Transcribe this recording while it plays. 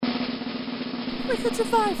We could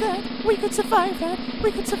survive that. We could survive that.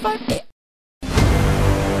 We could survive it.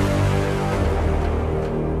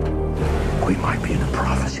 We might be in a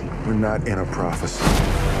prophecy. We're not in a prophecy.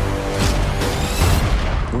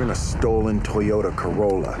 We're in a stolen Toyota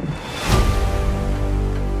Corolla.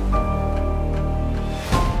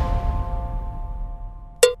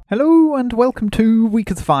 Hello and welcome to We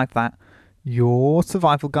Could Survive That, your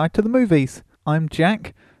survival guide to the movies. I'm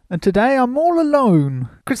Jack, and today I'm all alone.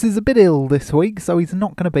 Chris is a bit ill this week, so he's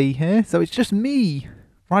not going to be here, so it's just me,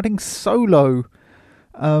 riding solo.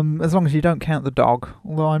 As long as you don't count the dog,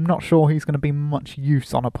 although I'm not sure he's going to be much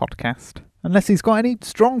use on a podcast. Unless he's got any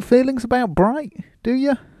strong feelings about Bright, do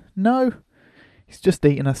you? No? He's just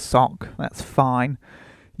eating a sock, that's fine.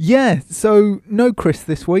 Yeah, so no Chris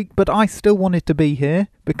this week, but I still wanted to be here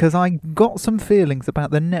because I got some feelings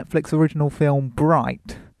about the Netflix original film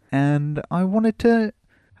Bright, and I wanted to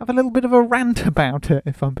have a little bit of a rant about it,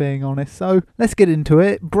 if I'm being honest. So let's get into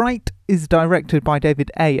it. Bright is directed by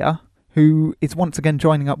David Ayer, who is once again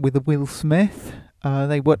joining up with Will Smith.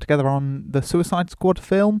 They worked together on the Suicide Squad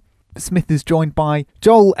film. Smith is joined by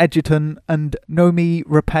Joel Edgerton and Noomi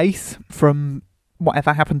Rapace from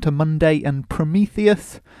Whatever Happened to Monday and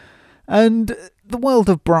Prometheus. And the world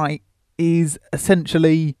of Bright is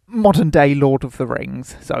essentially modern day Lord of the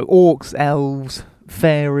Rings. So orcs, elves,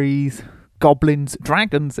 fairies, goblins,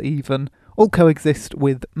 dragons even, all coexist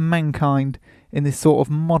with mankind in this sort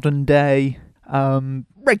of modern day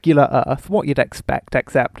regular Earth, what you'd expect,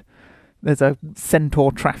 except there's a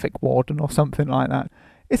centaur traffic warden or something like that.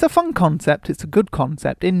 It's a fun concept, it's a good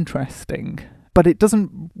concept, interesting, but it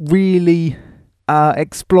doesn't really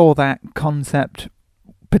explore that concept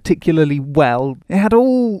particularly well. It had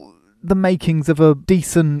all the makings of a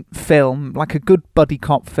decent film, like a good buddy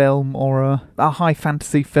cop film or a high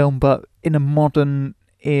fantasy film, but in a modern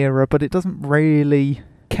era, but it doesn't really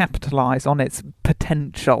capitalise on its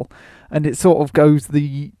potential, and it sort of goes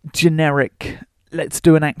the generic let's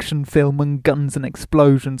do an action film and guns and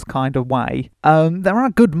explosions kind of way. There are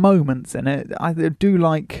good moments in it. I do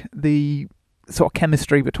like the sort of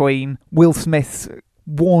chemistry between Will Smith's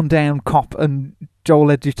worn down cop and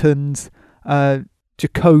Joel Edgerton's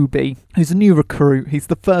Jacoby, who's a new recruit. He's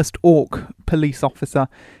the first orc police officer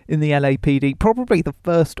in the LAPD, probably the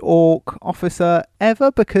first orc officer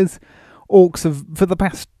ever, because orcs have, for the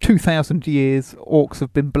past 2,000 years, orcs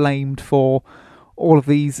have been blamed for all of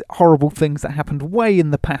these horrible things that happened way in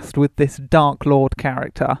the past with this Dark Lord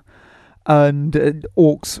character. And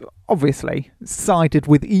orcs obviously sided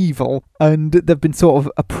with evil, and they've been sort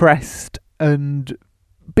of oppressed and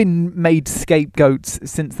been made scapegoats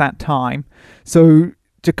since that time. So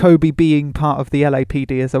Jacoby being part of the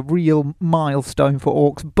LAPD is a real milestone for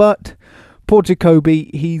orcs, but poor Jacoby,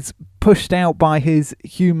 he's pushed out by his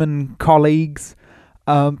human colleagues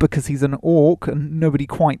because he's an orc and nobody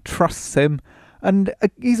quite trusts him. And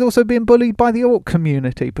he's also being bullied by the orc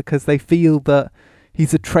community because they feel that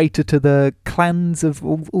he's a traitor to the clans of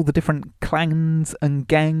all the different clans and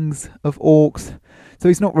gangs of orcs. So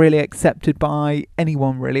he's not really accepted by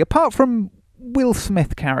anyone, really, apart from Will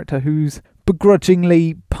Smith character, who's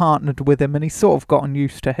begrudgingly partnered with him, and he's sort of gotten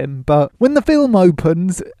used to him. But when the film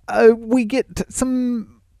opens, we get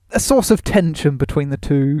a source of tension between the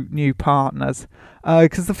two new partners,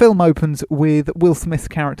 because the film opens with Will Smith's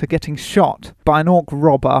character getting shot by an orc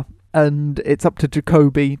robber, and it's up to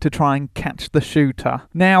Jacoby to try and catch the shooter.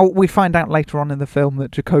 Now, we find out later on in the film that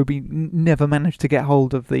Jacoby never managed to get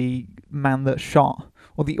hold of the man that shot,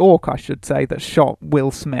 or the orc, I should say, that shot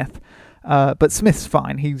Will Smith. But Smith's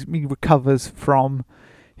fine. He recovers from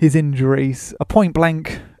his injuries. A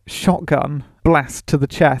point-blank shotgun blast to the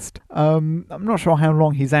chest. I'm not sure how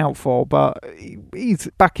long he's out for, but he's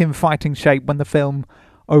back in fighting shape when the film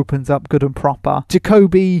opens up good and proper.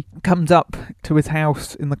 Jacoby comes up to his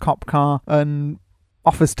house in the cop car and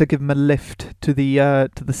offers to give him a lift to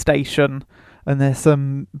the station, and there's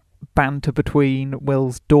some banter between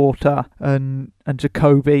Will's daughter and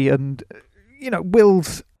Jacoby, and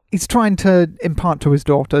he's trying to impart to his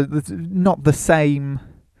daughter not the same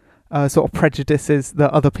sort of prejudices that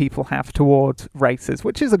other people have towards races,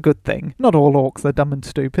 which is a good thing. Not all orcs are dumb and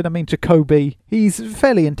stupid. I mean, Jacoby, he's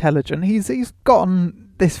fairly intelligent. He's gotten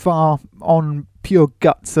this far on pure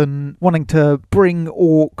guts and wanting to bring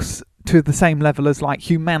orcs to the same level as like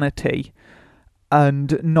humanity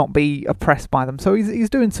and not be oppressed by them. So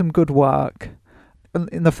he's doing some good work.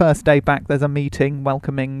 In the first day back, there's a meeting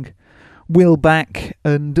welcoming Will back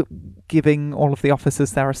and giving all of the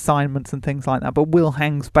officers their assignments and things like that. But Will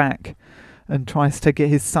hangs back and tries to get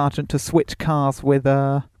his sergeant to switch cars with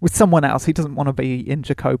someone else. He doesn't want to be in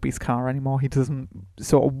Jacoby's car anymore. He doesn't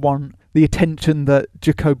sort of want the attention that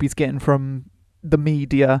Jacoby's getting from the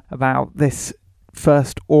media about this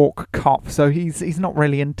first orc cop, so he's not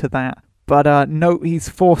really into that. But no, he's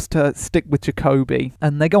forced to stick with Jacoby,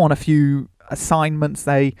 and they go on a few assignments.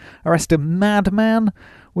 They arrest a madman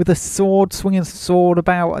with a sword, swinging a sword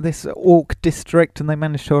about this orc district, and they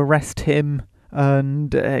manage to arrest him,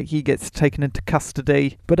 and he gets taken into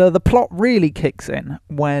custody. But the plot really kicks in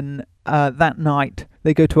when that night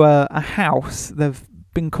they go to a house. They've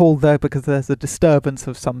been called there because there's a disturbance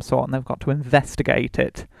of some sort, and they've got to investigate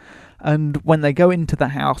it. And when they go into the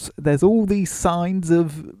house, there's all these signs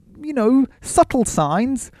of, subtle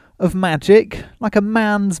signs of magic, like a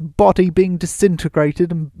man's body being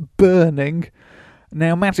disintegrated and burning.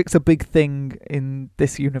 Now, magic's a big thing in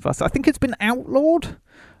this universe. I think it's been outlawed,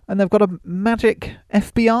 and they've got a magic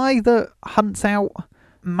FBI that hunts out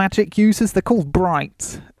magic users. They're called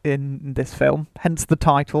Brights in this film, hence the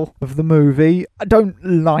title of the movie. I don't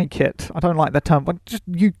like it. I don't like the term.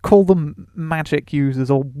 You call them magic users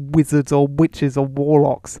or wizards or witches or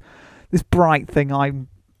warlocks. This Bright thing I'm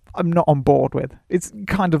not on board with. It's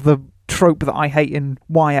kind of the trope that I hate in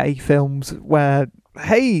YA films where,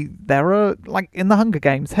 hey, there are, like in the Hunger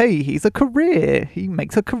Games, hey, he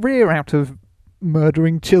makes a career out of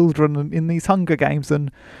murdering children in these Hunger Games,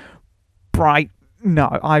 and Bright,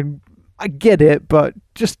 no, I get it, but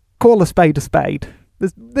just call a spade a spade.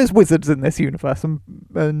 There's wizards in this universe, and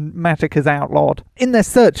magic is outlawed. In their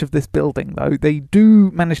search of this building, though, they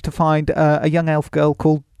do manage to find a young elf girl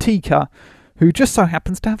called Tika, who just so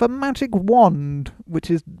happens to have a magic wand,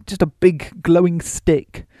 which is just a big glowing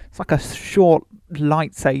stick. It's like a short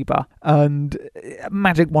lightsaber, and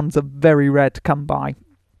magic wands are very rare to come by.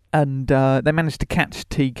 And they manage to catch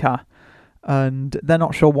Tika, and they're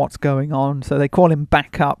not sure what's going on, so they call him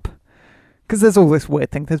back up. Because there's all this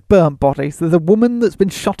weird thing. There's burnt bodies. There's a woman that's been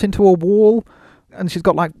shot into a wall, and she's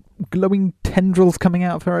got like glowing tendrils coming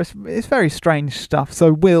out of her. It's very strange stuff.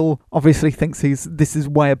 So Will obviously thinks this is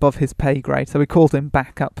way above his pay grade, so he calls him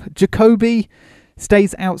back up. Jacoby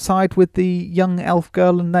stays outside with the young elf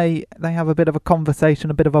girl, and they have a bit of a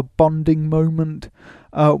conversation, a bit of a bonding moment,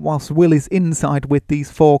 whilst Will is inside with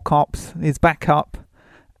these 4 cops, his backup,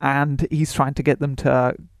 and he's trying to get them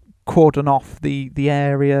to cordon off the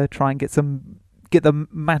area, try and get the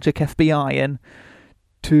magic FBI in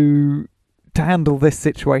to handle this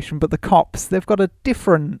situation. But the cops, they've got a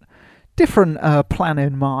different plan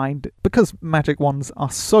in mind. Because magic wands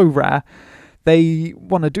are so rare, they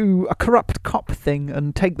want to do a corrupt cop thing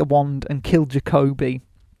and take the wand and kill Jacoby,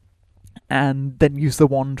 and then use the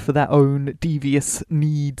wand for their own devious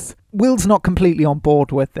needs. Will's not completely on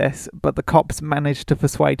board with this, but the cops manage to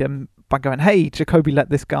persuade him by going, hey, Jacoby let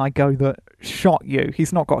this guy go that shot you.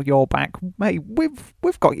 He's not got your back. Hey,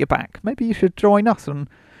 we've got your back. Maybe you should join us and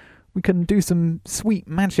we can do some sweet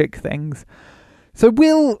magic things. So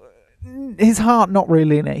Will, his heart not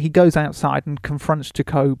really in it. He goes outside and confronts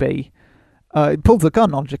Jacoby. He pulls a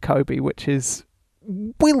gun on Jacoby, which is...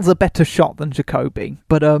 Will's a better shot than Jacoby,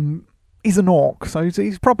 but he's an orc, so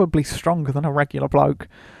he's probably stronger than a regular bloke.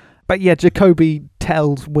 But yeah, Jacoby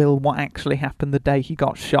tells Will what actually happened the day he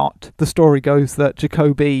got shot. The story goes that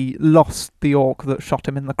Jacoby lost the orc that shot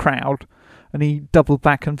him in the crowd, and he doubled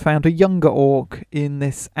back and found a younger orc in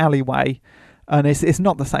this alleyway. And it's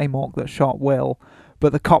not the same orc that shot Will,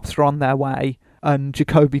 but the cops are on their way, and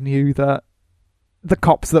Jacoby knew that the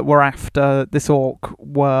cops that were after this orc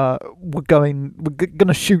were going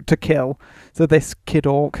to shoot to kill. So this kid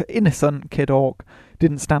orc, innocent kid orc,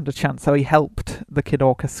 didn't stand a chance. So he helped the kid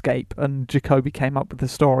orc escape, and Jacoby came up with the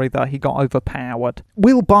story that he got overpowered.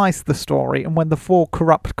 Will buys the story, and when the 4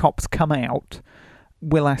 corrupt cops come out,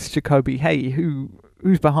 Will asks Jacoby, hey,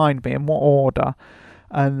 who's behind me, in what order?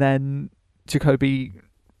 And then Jacoby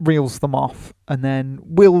reels them off, and then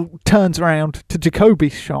Will turns around to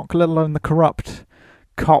Jacoby's shock, let alone the corrupt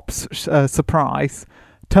cops' surprise,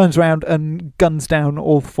 turns around and guns down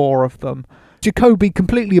all 4 of them. Jacoby,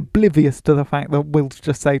 completely oblivious to the fact that Will's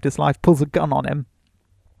just saved his life, pulls a gun on him,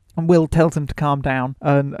 and Will tells him to calm down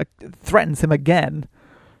and threatens him again,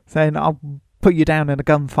 saying, I'll put you down in a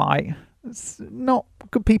gunfight. It's not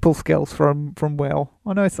good people skills from Will.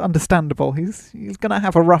 I know it's understandable. He's going to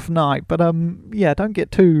have a rough night, but yeah, don't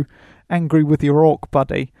get too angry with your orc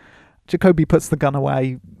buddy. Jacoby puts the gun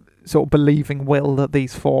away, sort of believing Will that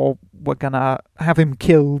these 4 were going to have him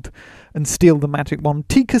killed and steal the magic wand.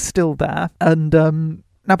 Tika's still there, and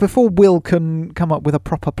now before Will can come up with a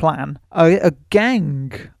proper plan, a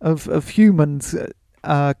gang of humans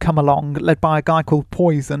come along, led by a guy called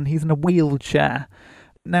Poison. He's in a wheelchair.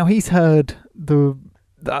 Now he's heard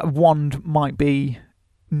that wand might be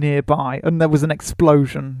nearby, and there was an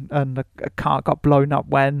explosion and a car got blown up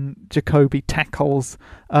when Jacoby tackles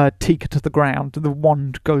Tika to the ground. The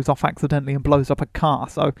wand goes off accidentally and blows up a car,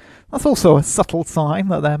 so that's also a subtle sign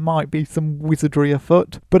that there might be some wizardry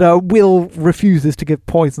afoot. But Will refuses to give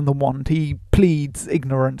Poison the wand. He pleads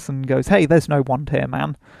ignorance and goes, "Hey, there's no wand here,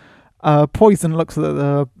 man." Poison looks at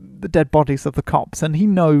the dead bodies of the cops and he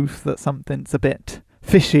knows that something's a bit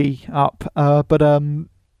fishy up, but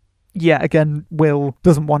yeah, again, Will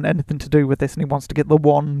doesn't want anything to do with this and he wants to get the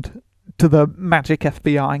wand to the magic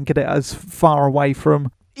FBI and get it as far away from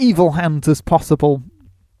evil hands as possible.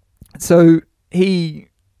 So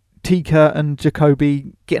Tika and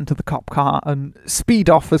Jacoby get into the cop car and speed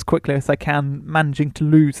off as quickly as they can, managing to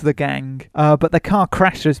lose the gang. But their car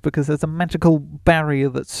crashes because there's a magical barrier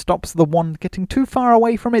that stops the wand getting too far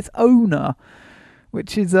away from its owner,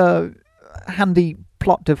 which is a handy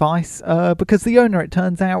plot device, because the owner, it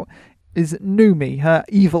turns out, is Numi, her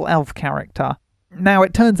evil elf character. Now,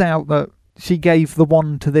 it turns out that she gave the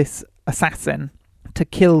wand to this assassin to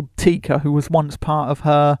kill Tika, who was once part of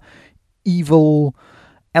her evil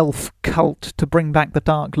elf cult, to bring back the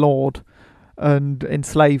Dark Lord and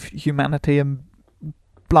enslave humanity and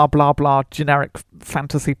blah blah blah generic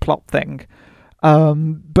fantasy plot thing.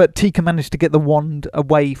 But Tika managed to get the wand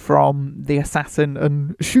away from the assassin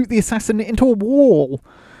and shoot the assassin into a wall,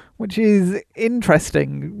 which is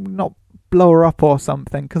interesting. Not blow her up or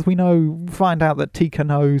something, because we find out that Tika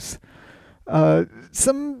knows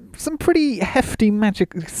some pretty hefty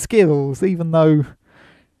magic skills, even though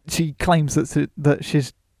she claims that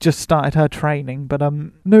she's just started her training. But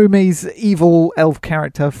Numi's evil elf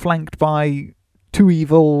character, flanked by two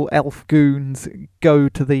evil elf goons, go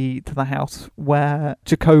to the house where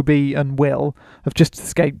Jacoby and Will have just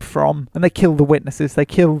escaped from, and they kill the witnesses. They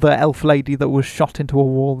kill the elf lady that was shot into a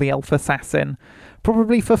wall, the elf assassin,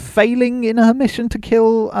 probably for failing in her mission to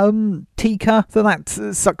kill Tika. So that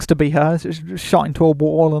sucks to be her. She's shot into a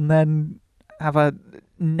wall and then have a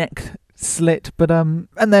neck slit. But and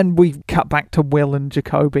then we cut back to Will and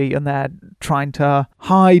Jacoby, and they're trying to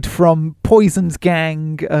hide from Poison's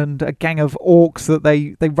gang and a gang of orcs. That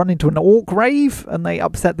they run into an orc rave and they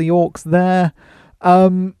upset the orcs there.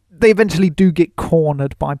 They eventually do get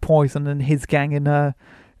cornered by Poison and his gang in a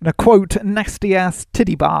quote nasty ass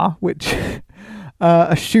titty bar, which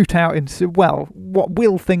a shootout into, well, what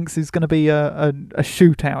Will thinks is going to be a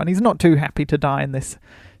shootout, and he's not too happy to die in this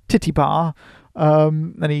titty bar.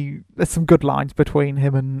 And there's some good lines between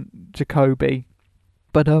him and Jacoby.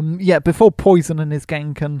 But yeah, before Poison and his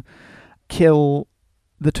gang can kill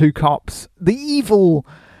the two cops, the evil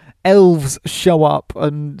elves show up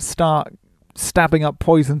and start stabbing up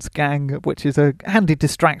Poison's gang, which is a handy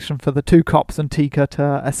distraction for the two cops and Tika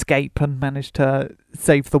to escape and manage to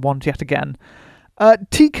save the wand yet again.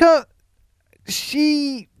 Tika,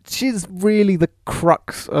 she's really the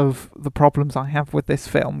crux of the problems I have with this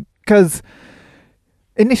film, because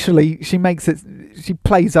initially she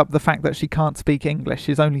plays up the fact that she can't speak English.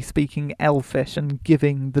 She's only speaking Elfish and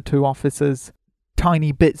giving the two officers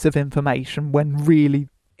tiny bits of information, when really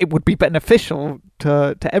it would be beneficial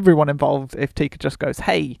to everyone involved if Tika just goes,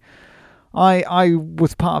 "Hey, I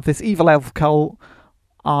was part of this evil elf cult.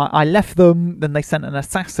 I left them, then they sent an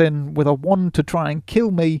assassin with a wand to try and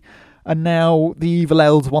kill me, and now the evil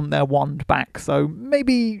elves want their wand back. So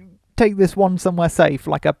maybe take this wand somewhere safe,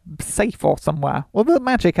 like a safe or somewhere, or the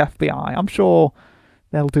magic FBI. I'm sure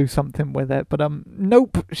they'll do something with it." But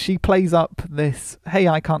nope, she plays up this, "Hey,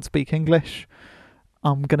 I can't speak English.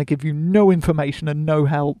 I'm going to give you no information and no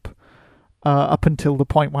help up until the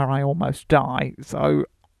point where I almost die." So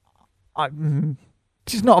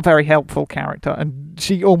she's not a very helpful character, and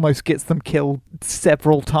she almost gets them killed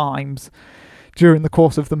several times during the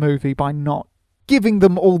course of the movie by not giving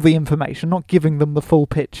them all the information, not giving them the full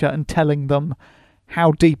picture and telling them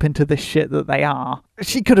how deep into this shit that they are.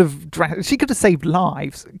 She could have saved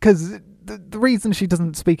lives, because the reason she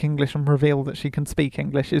doesn't speak English and reveal that she can speak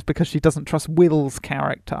English is because she doesn't trust Will's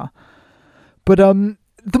character. But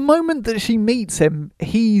the moment that she meets him,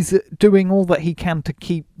 he's doing all that he can to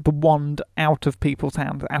keep the wand out of people's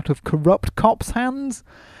hands, out of corrupt cops' hands,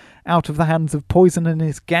 out of the hands of Poison and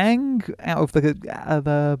his gang, out of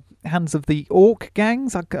the hands of the orc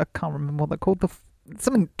gangs. I can't remember what they're called.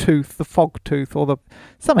 Something Tooth, the Fog Tooth, or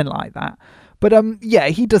something like that. But yeah,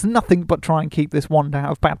 he does nothing but try and keep this wand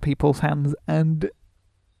out of bad people's hands, and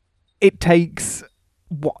it takes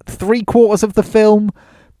 3/4 of the film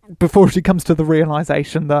before she comes to the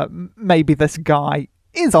realization that maybe this guy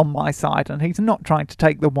is on my side and he's not trying to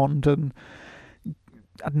take the wand and,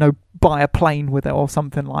 I don't know, buy a plane with it or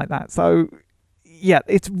something like that. So yeah,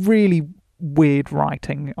 it's really weird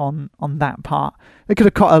writing on that part. They could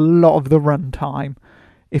have cut a lot of the runtime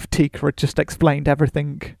if Tika had just explained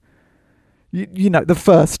everything, you know, the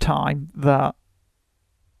first time that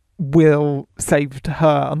Will saved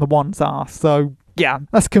her and the one's ass. So yeah,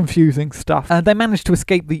 that's confusing stuff. They managed to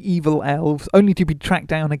escape the evil elves, only to be tracked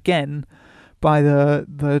down again by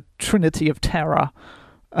the Trinity of Terror.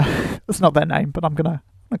 That's not their name, but I'm gonna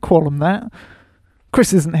call them that.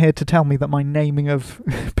 Chris isn't here to tell me that my naming of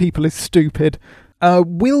people is stupid.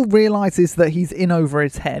 Will realises that he's in over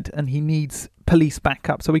his head and he needs police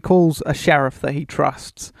backup, so he calls a sheriff that he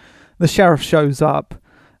trusts. The sheriff shows up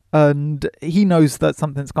and he knows that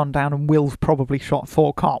something's gone down and Will's probably shot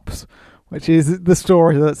 4 cops, which is the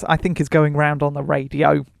story that I think is going round on the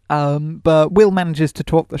radio. But Will manages to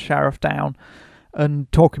talk the sheriff down and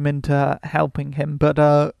talk him into helping him.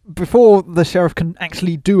 But before the sheriff can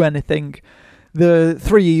actually do anything, the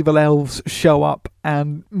 3 evil elves show up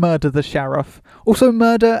and murder the sheriff. Also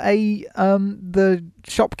murder the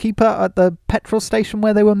shopkeeper at the petrol station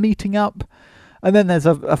where they were meeting up. And then there's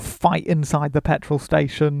a fight inside the petrol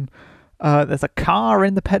station. There's a car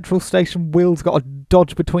in the petrol station. Will's got to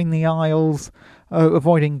dodge between the aisles,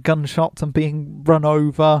 avoiding gunshots and being run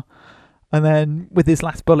over. And then with his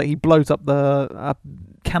last bullet, he blows up the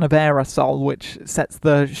can of aerosol, which sets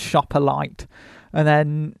the shop alight. And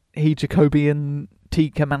then Jacoby and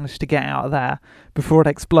Tika manage to get out of there before it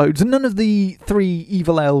explodes. And none of the 3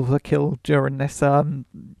 evil elves are killed during this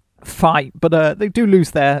fight, but they do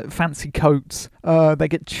lose their fancy coats. They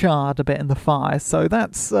get charred a bit in the fire, so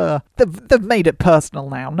that's they've made it personal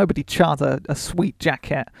now. Nobody chars a sweet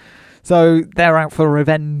jacket, so they're out for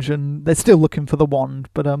revenge, and they're still looking for the wand.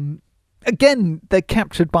 But again, they're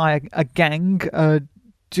captured by a gang.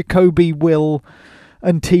 Jacoby, Will,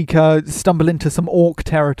 and Tika stumble into some orc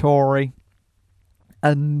territory,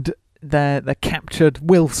 and they're captured.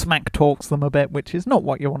 Will smack talks them a bit, which is not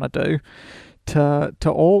what you want to do to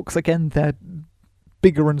orcs. Again, they're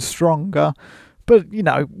bigger and stronger, but you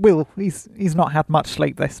know, Will, he's not had much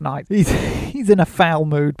sleep this night. He's in a foul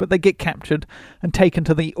mood. But they get captured and taken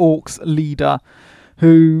to the orcs leader,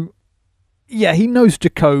 who, yeah, he knows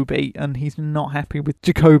Jacoby, and he's not happy with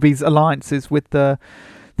Jacoby's alliances with the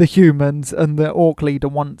humans, and the orc leader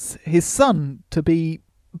wants his son to be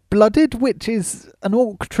blooded, which is an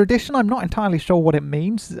orc tradition. I'm not entirely sure what it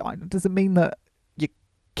means. Does it mean that you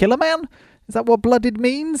kill a man? Is that what blooded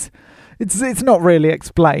means? It's not really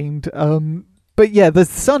explained. But yeah, the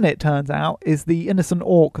son, it turns out, is the innocent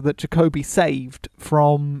orc that Jacoby saved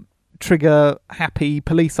from trigger-happy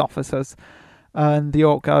police officers. And the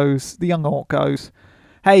young orc goes,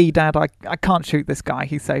 "Hey, Dad, I can't shoot this guy.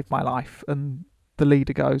 He saved my life." And the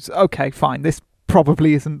leader goes, "Okay, fine. This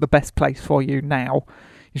probably isn't the best place for you now.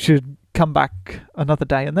 You should come back another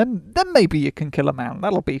day, and then maybe you can kill a man.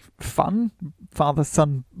 That'll be fun.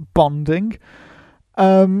 Father-son bonding."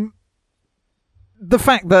 The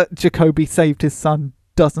fact that Jacoby saved his son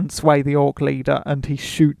doesn't sway the orc leader, and he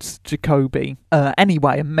shoots Jacoby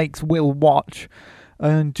anyway and makes Will watch.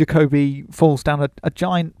 And Jacoby falls down a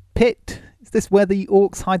giant pit. Is this where the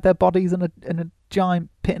orcs hide their bodies, in a giant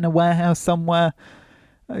pit in a warehouse somewhere?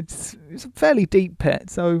 It's a fairly deep pit,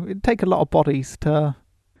 so it'd take a lot of bodies to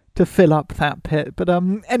fill up that pit. But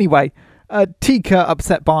anyway, Tika,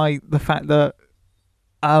 upset by the fact that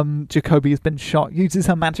Jacoby has been shot, uses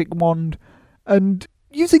her magic wand, and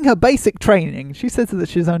using her basic training, she says that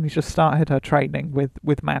she's only just started her training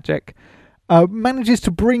with magic, manages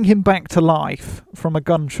to bring him back to life from a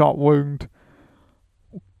gunshot wound.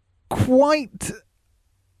 Quite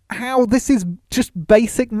how this is just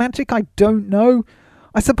basic magic, I don't know.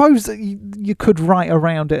 I suppose you could write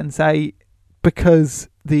around it and say, because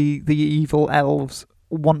the evil elves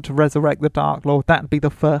want to resurrect the Dark Lord, that'd be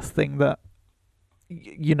the first thing that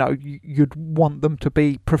you'd want them to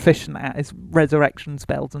be proficient at, is resurrection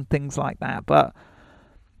spells and things like that. But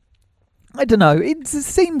I don't know, it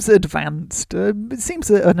seems advanced. It seems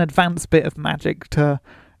an advanced bit of magic to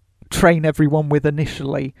train everyone with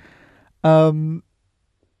initially. Yeah,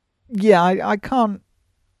 I can't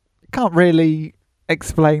really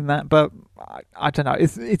explain that, but I don't know.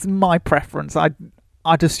 It's my preference.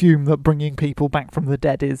 I'd assume that bringing people back from the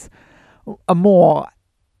dead is a more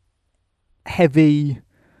heavy,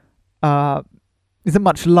 is a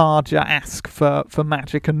much larger ask for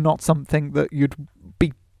magic, and not something that you'd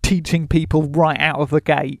be teaching people right out of the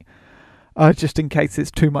gate, just in case it's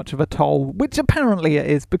too much of a toll, which apparently it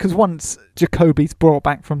is, because once Jacoby's brought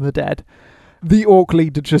back from the dead, the orc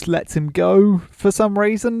leader just lets him go for some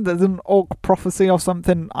reason. There's an orc prophecy or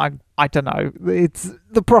something. I don't know. It's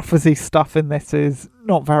the prophecy stuff in this is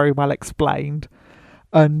not very well explained,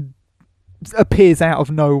 and appears out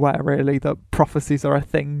of nowhere, really, that prophecies are a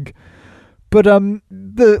thing. But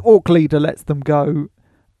the orc leader lets them go.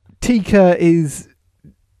 There's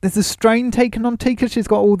a strain taken on Tika. She's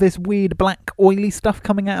got all this weird black oily stuff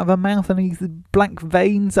coming out of her mouth and these black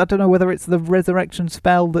veins. I don't know whether it's the resurrection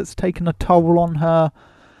spell that's taken a toll on her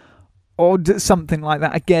or something like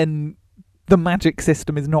that. Again, the magic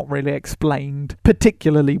system is not really explained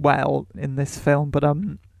particularly well in this film, but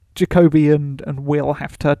Jacoby and Will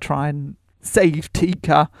have to try and save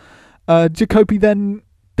Tika. Jacoby then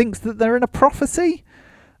thinks that they're in a prophecy,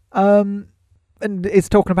 and is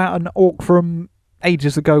talking about an orc from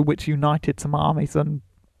ages ago which united some armies and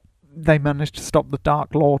they managed to stop the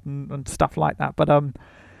Dark Lord and stuff like that. But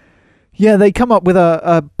they come up with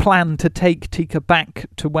a plan to take Tika back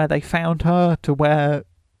to where they found her, to where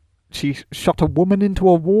she shot a woman into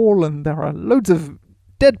a wall, and there are loads of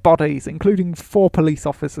dead bodies, including 4 police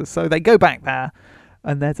officers. So they go back there,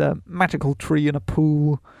 and there's a magical tree and a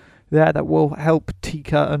pool there that will help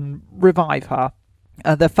Tika and revive her.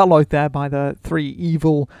 They're followed there by the 3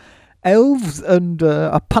 evil elves, and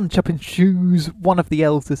a punch-up in shoes. One of the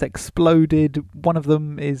elves has exploded. One of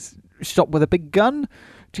them is shot with a big gun.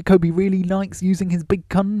 Jacoby really likes using his big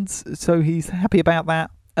guns, so he's happy about that.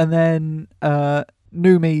 And then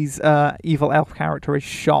Numi's evil elf character is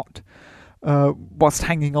shot whilst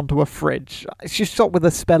hanging onto a fridge. She's shot with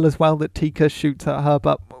a spell as well that Tika shoots at her,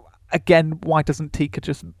 but again, why doesn't Tika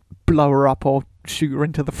just blow her up or shoot her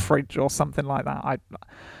into the fridge or something like that?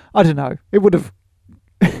 I don't know. It would have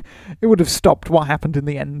it would have stopped what happened in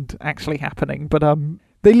the end actually happening. But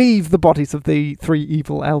they leave the bodies of the 3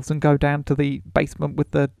 evil elves and go down to the basement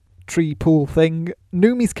with the tree pool thing.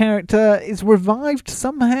 Numi's character is revived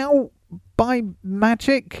somehow by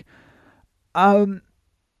magic. I'm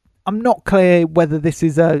not clear whether this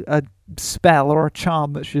is a spell or a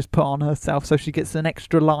charm that she's put on herself, so she gets an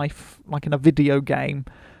extra life like in a video game.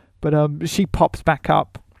 But she pops back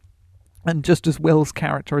up, and just as Will's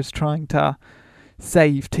character is trying to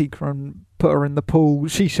save Tika and put her in the pool,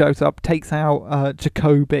 she shows up, takes out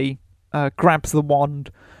Jacoby, grabs the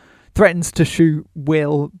wand, threatens to shoot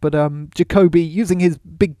Will, but Jacoby, using his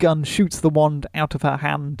big gun, shoots the wand out of her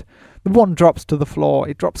hand. The wand drops to the floor.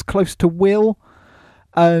 It drops close to Will,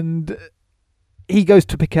 and he goes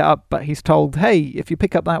to pick it up, but he's told, hey, if you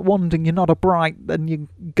pick up that wand and you're not a bright, then you're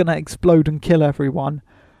gonna explode and kill everyone.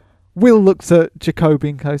 Will looks at Jacoby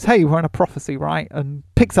and goes, hey, we're in a prophecy, right? And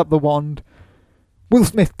picks up the wand. Will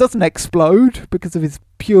Smith doesn't explode because of his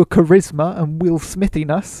pure charisma and Will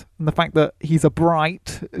Smithiness and the fact that he's a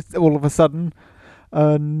bright all of a sudden.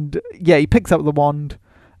 And yeah, he picks up the wand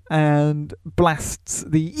and blasts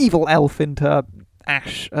the evil elf into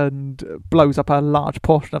ash and blows up a large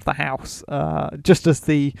portion of the house just as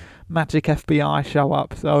the magic FBI show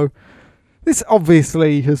up. So this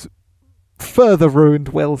obviously has further ruined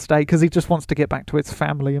Will's day because he just wants to get back to his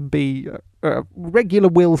family and be a regular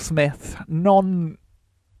Will Smith,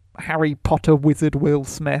 non-Harry Potter wizard Will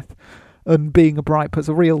Smith, and being a bright puts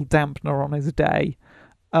a real dampener on his day.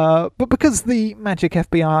 But because the Magic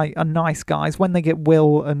FBI are nice guys, when they get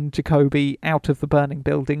Will and Jacoby out of the burning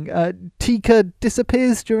building, Tika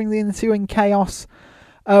disappears during the ensuing chaos.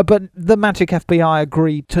 But the Magic FBI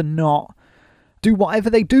agree to not do whatever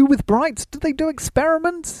they do with brights. Do they do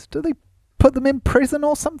experiments? Do they put them in prison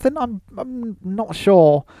or something? I'm not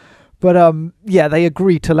sure. But yeah, they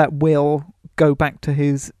agree to let Will go back to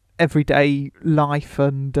his everyday life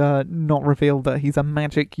and not reveal that he's a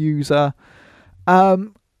magic user.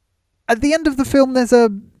 At the end of the film, there's a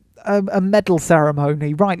medal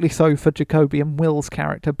ceremony, rightly so for Jacoby and Will's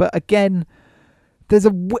character. But again, there's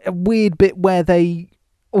a weird bit where they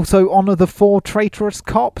also honour the 4 traitorous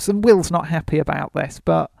cops, and Will's not happy about this.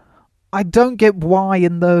 But I don't get why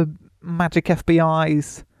in the Magic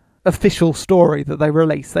FBI's official story that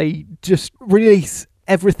they just release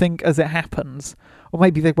everything as it happens. Or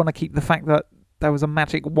maybe they want to keep the fact that there was a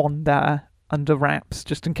magic wand there under wraps,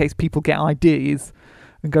 just in case people get ideas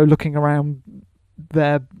and go looking around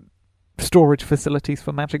their storage facilities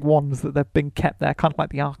for magic wands that they've been kept there, kind of like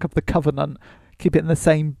the Ark of the Covenant, keep it in the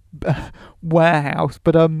same warehouse.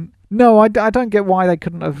 But no, I don't get why they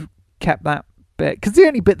couldn't have kept that bit, because the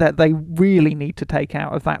only bit that they really need to take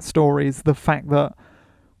out of that story is the fact that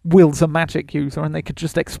Will's a magic user, and they could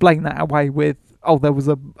just explain that away with, oh, there was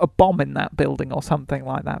a bomb in that building or something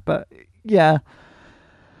like that. But yeah,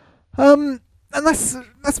 and that's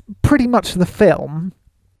pretty much the film.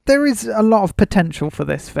 There is a lot of potential for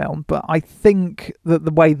this film, but I think that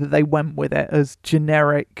the way that they went with it as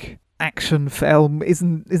generic action film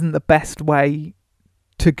isn't the best way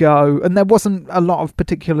to go. And there wasn't a lot of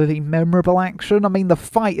particularly memorable action. I mean, the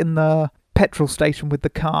fight in the petrol station with the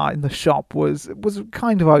car in the shop was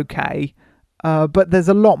kind of okay, but there's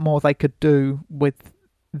a lot more they could do with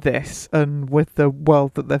this and with the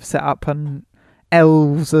world that they've set up, and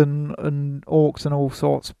elves and orcs and all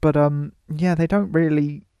sorts. But they don't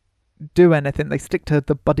really do anything. They stick to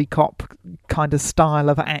the buddy cop kind of style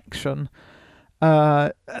of action,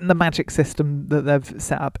 and the magic system that they've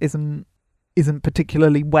set up isn't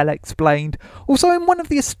particularly well explained. Also, in one of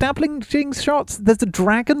the establishing shots, there's a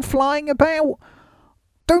dragon flying about.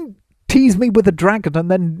 Don't tease me with a dragon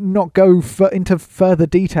and then not go into further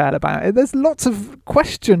detail about it. There's lots of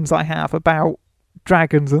questions I have about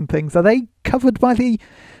dragons and things. Are they covered by the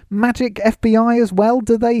magic FBI as well?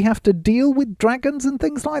 Do they have to deal with dragons and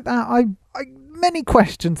things like that? I many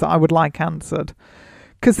questions that I would like answered,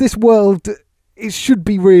 because this world, it should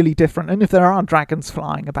be really different. And if there are dragons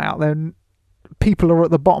flying about, then people are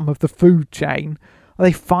at the bottom of the food chain. Are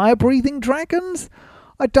they fire-breathing dragons?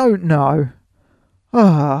 I don't know.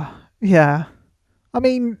 Yeah. I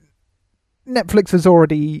mean, Netflix has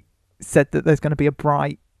already said that there's going to be a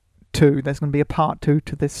Bright 2. There's going to be a part 2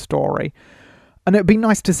 to this story. And it'd be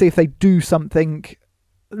nice to see if they do something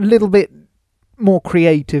a little bit more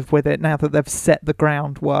creative with it now that they've set the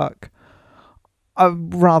groundwork.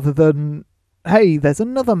 Rather than, hey, there's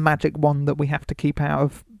another magic wand that we have to keep out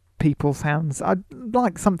of people's hands. I'd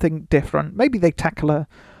like something different. Maybe they tackle a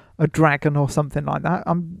dragon or something like that.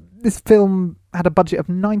 This film had a budget of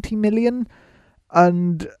 90 million,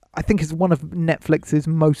 and I think it's one of Netflix's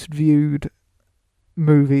most viewed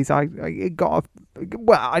movies. That's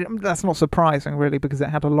not surprising really, because it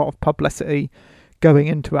had a lot of publicity going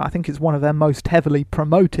into it. I think it's one of their most heavily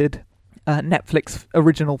promoted Netflix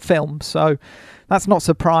original films, so that's not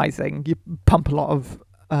surprising. You pump a lot of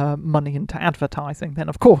money into advertising, then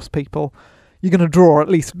of course you're going to draw at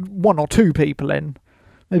least one or two people in,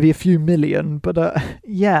 maybe a few million, but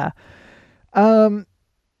yeah. So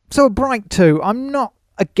a Bright 2, I'm not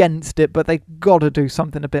against it, but they've got to do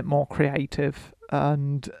something a bit more creative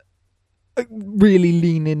and really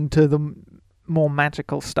lean into the more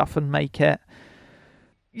magical stuff and make it,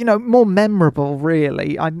 more memorable,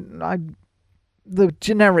 really. The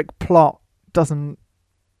generic plot doesn't...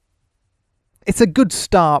 It's a good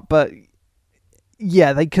start, but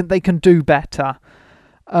yeah, they can do better.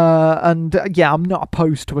 I'm not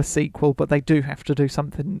opposed to a sequel, but they do have to do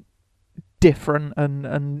something different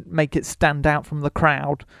and make it stand out from the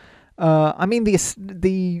crowd. I mean,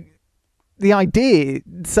 the idea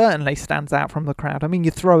certainly stands out from the crowd. I mean,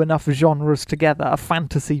 you throw enough genres together, a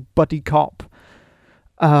fantasy buddy cop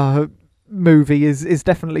movie is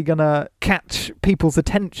definitely gonna catch people's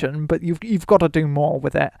attention, but you've got to do more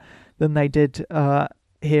with it than they did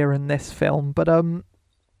here in this film. But I'll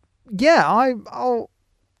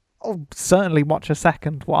certainly watch a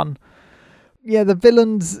second one. Yeah, the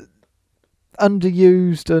villain's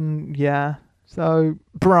underused, and yeah, so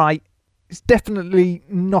Bright, it's definitely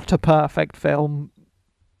not a perfect film.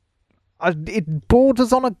 It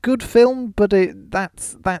borders on a good film, but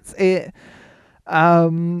that's it.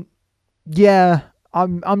 Yeah,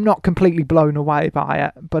 I'm not completely blown away by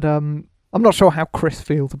it, but I'm not sure how Chris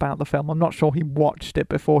feels about the film. I'm not sure he watched it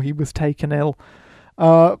before he was taken ill.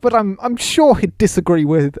 But I'm sure he'd disagree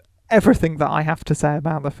with everything that I have to say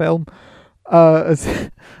about the film, as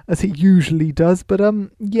he usually does. But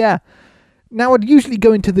yeah. Now, I'd usually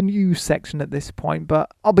go into the news section at this point,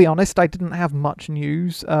 but I'll be honest, I didn't have much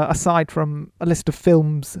news, aside from a list of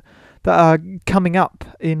films that are coming up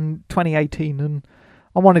in 2018, and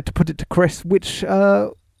I wanted to put it to Chris which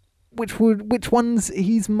ones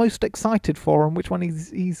he's most excited for and which one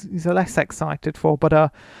he's less excited for.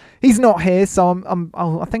 But he's not here, so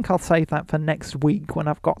I think I'll save that for next week when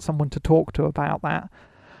I've got someone to talk to about that.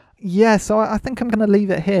 Yeah, so I think I'm going to leave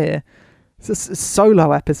it here. It's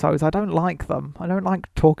solo episodes. I don't like them. I don't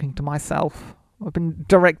like talking to myself. I've been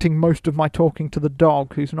directing most of my talking to the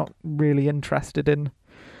dog, who's not really interested in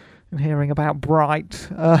hearing about Bright.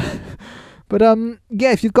 But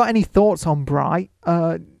yeah, if you've got any thoughts on Bright,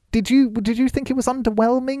 did you think it was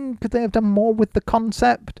underwhelming? Could they have done more with the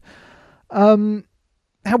concept? How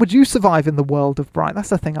would you survive in the world of Bright? That's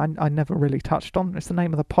the thing I never really touched on. It's the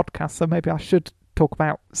name of the podcast, so maybe I should talk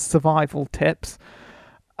about survival tips.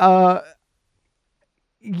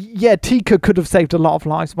 Yeah, Tika could have saved a lot of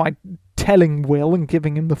lives by telling Will and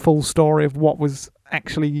giving him the full story of what was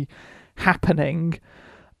actually happening.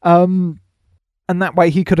 And that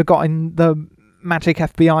way he could have gotten the Magic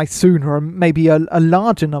FBI sooner, and maybe a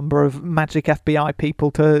larger number of Magic FBI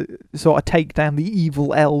people to sort of take down the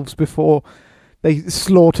evil elves before they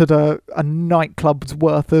slaughtered a nightclub's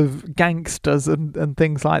worth of gangsters and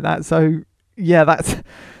things like that. So yeah,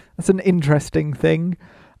 that's an interesting thing.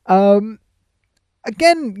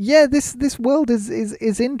 again, yeah, this world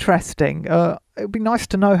is interesting. It would be nice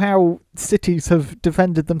to know how cities have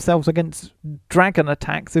defended themselves against dragon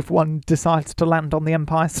attacks if one decides to land on the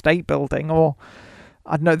Empire State Building or,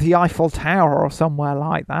 I don't know, the Eiffel Tower or somewhere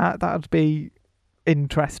like that. That would be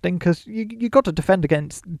interesting, because you got to defend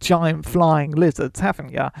against giant flying lizards,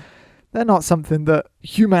 haven't you? They're not something that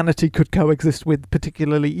humanity could coexist with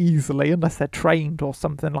particularly easily unless they're trained or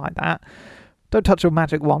something like that. Don't touch your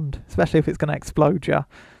magic wand, especially if it's going to explode you.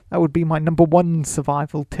 That would be my number one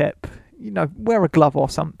survival tip. Wear a glove or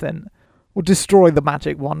something. Or destroy the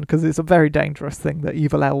magic wand, because it's a very dangerous thing that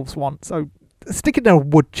evil elves want. So stick it in a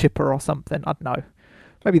wood chipper or something. I don't know.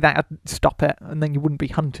 Maybe that would stop it, and then you wouldn't be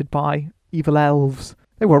hunted by evil elves.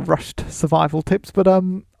 They were rushed survival tips, but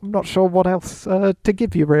I'm not sure what else to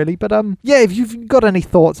give you, really. But yeah, if you've got any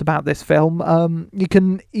thoughts about this film, you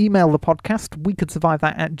can email the podcast,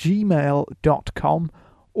 wecouldssurvive@gmail.com,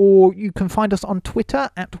 or you can find us on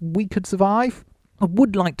Twitter @wecouldssurvive. I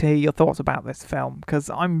would like to hear your thoughts about this film,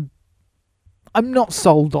 because I'm not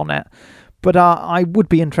sold on it, but I would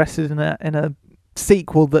be interested in a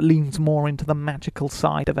sequel that leans more into the magical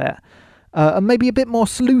side of it. And maybe a bit more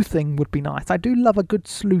sleuthing would be nice. I do love a good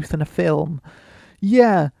sleuth in a film.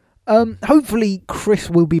 Yeah. Hopefully Chris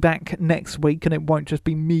will be back next week, and it won't just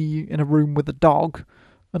be me in a room with a dog.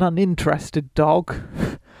 An uninterested dog.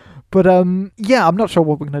 But yeah, I'm not sure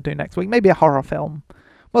what we're going to do next week. Maybe a horror film.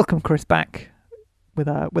 Welcome Chris back with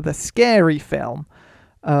a scary film.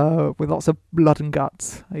 With lots of blood and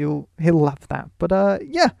guts. He'll love that. But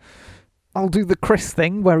yeah, I'll do the Chris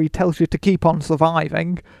thing where he tells you to keep on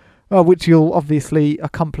surviving. Which you'll obviously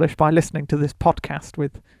accomplish by listening to this podcast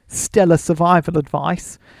with stellar survival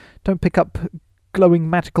advice. Don't pick up glowing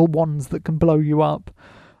magical wands that can blow you up.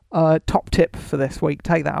 Top tip for this week.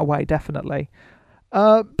 Take that away, definitely.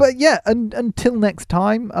 But yeah, until next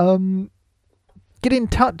time, get in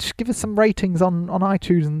touch. Give us some ratings on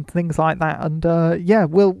iTunes and things like that. And yeah,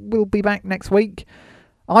 we'll be back next week.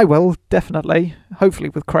 I will, definitely. Hopefully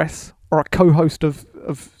with Chris, or a co-host of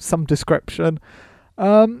some description.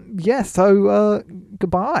 Yeah, so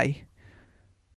goodbye.